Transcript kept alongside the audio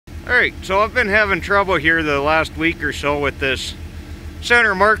Alright, so I've been having trouble here the last week or so with this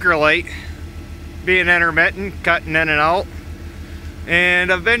center marker light being intermittent, cutting in and out.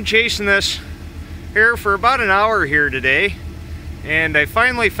 And I've been chasing this here for about an hour here today, and I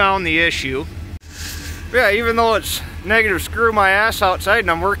finally found the issue. Yeah, even though it's negative screw my ass outside and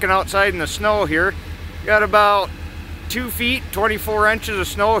I'm working outside in the snow here, got about 2 feet, 24 inches of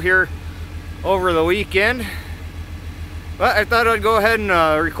snow here over the weekend. But I thought I'd go ahead and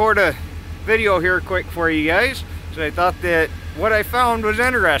record a video here quick for you guys. So I thought that what I found was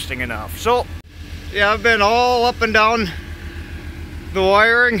interesting enough. So yeah, I've been all up and down the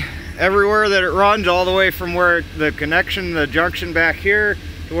wiring everywhere that it runs, all the way from where the connection, the junction back here,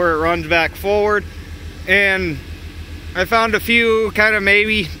 to where it runs back forward. And I found a few kind of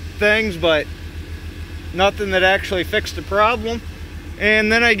maybe things, but nothing that actually fixed the problem.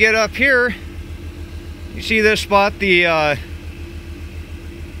 And then I get up here. You see this spot, the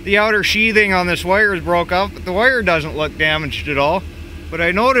outer sheathing on this wire is broke off, but the wire doesn't look damaged at all. But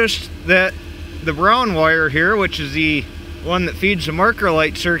I noticed that the brown wire here, which is the one that feeds the marker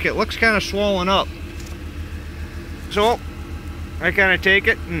light circuit, looks kind of swollen up. So I kind of take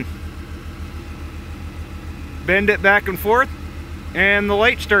it and bend it back and forth, and the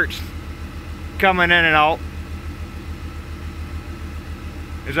light starts coming in and out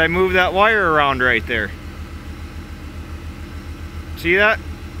as I move that wire around right there. See that?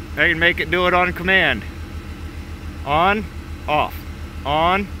 I can make it do it on command. On, off,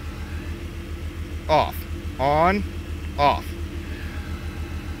 on, off, on, off.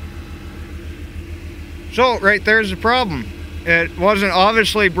 So right there's the problem. It wasn't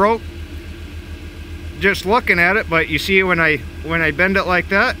obviously broke just looking at it, but you see when I bend it like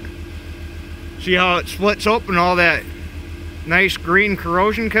that, see how it splits open, all that nice green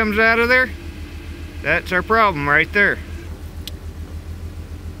corrosion comes out of there? That's our problem right there.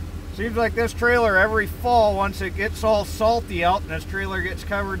 Seems like this trailer every fall, once it gets all salty out and this trailer gets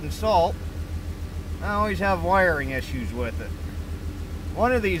covered in salt, I always have wiring issues with it.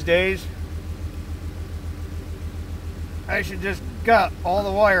 One of these days I should just cut all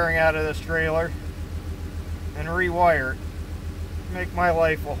the wiring out of this trailer and rewire it. Make my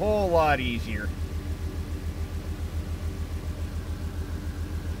life a whole lot easier.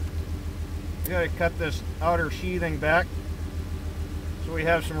 Gotta cut this outer sheathing back so we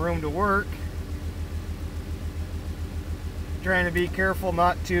have some room to work. Trying to be careful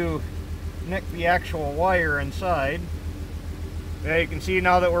not to nick the actual wire inside. Yeah, you can see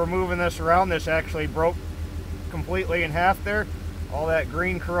now that we're moving this around, this actually broke completely in half there. All that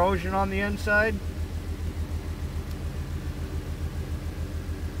green corrosion on the inside.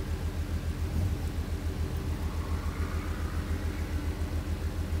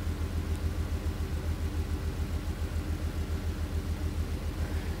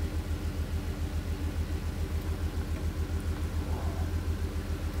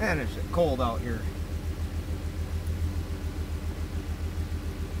 Man, it's cold out here.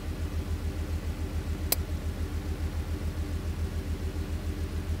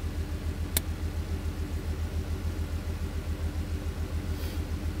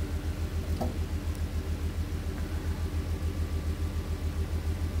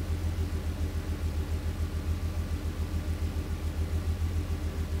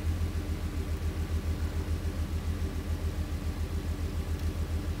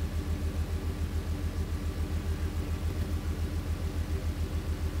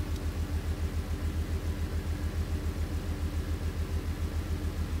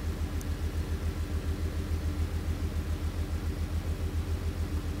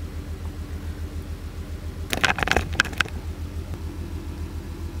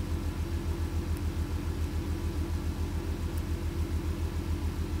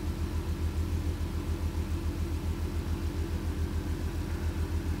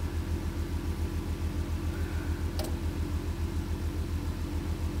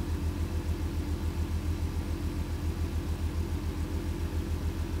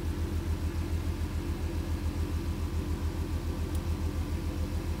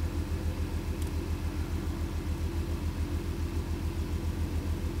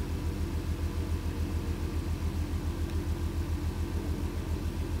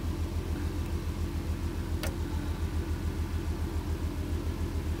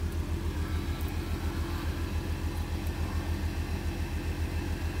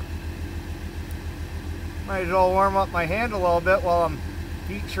 Might as well warm up my hand a little bit while I'm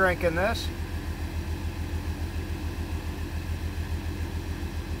heat shrinking this.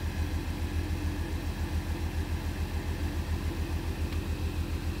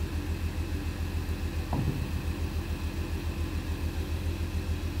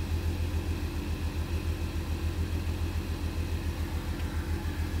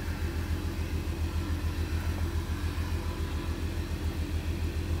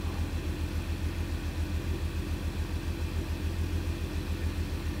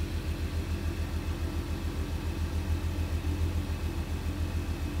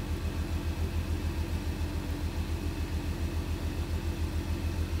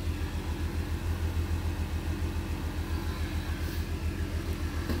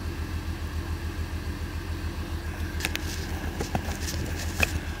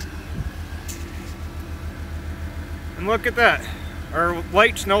 look at that. Our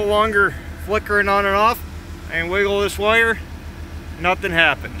light's no longer flickering on and off. And wiggle this wire, nothing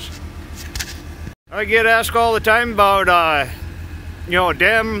happens. I get asked all the time about you know,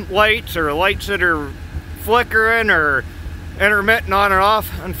 dim lights or lights that are flickering or intermittent on and off.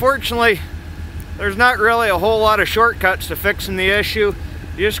 Unfortunately, there's not really a whole lot of shortcuts to fixing the issue.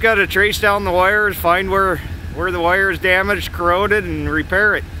 You just got to trace down the wires, find where the wire is damaged, corroded, and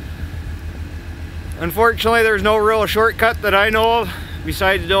repair it. Unfortunately, there's no real shortcut that I know of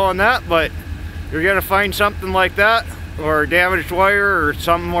besides doing that, but you're going to find something like that, or a damaged wire, or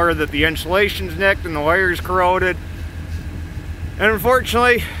somewhere that the insulation's nicked and the wire's corroded. And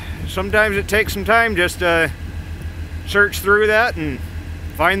unfortunately, sometimes it takes some time just to search through that and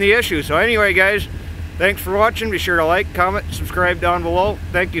find the issue. So anyway, guys, thanks for watching. Be sure to like, comment, subscribe down below.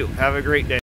 Thank you. Have a great day.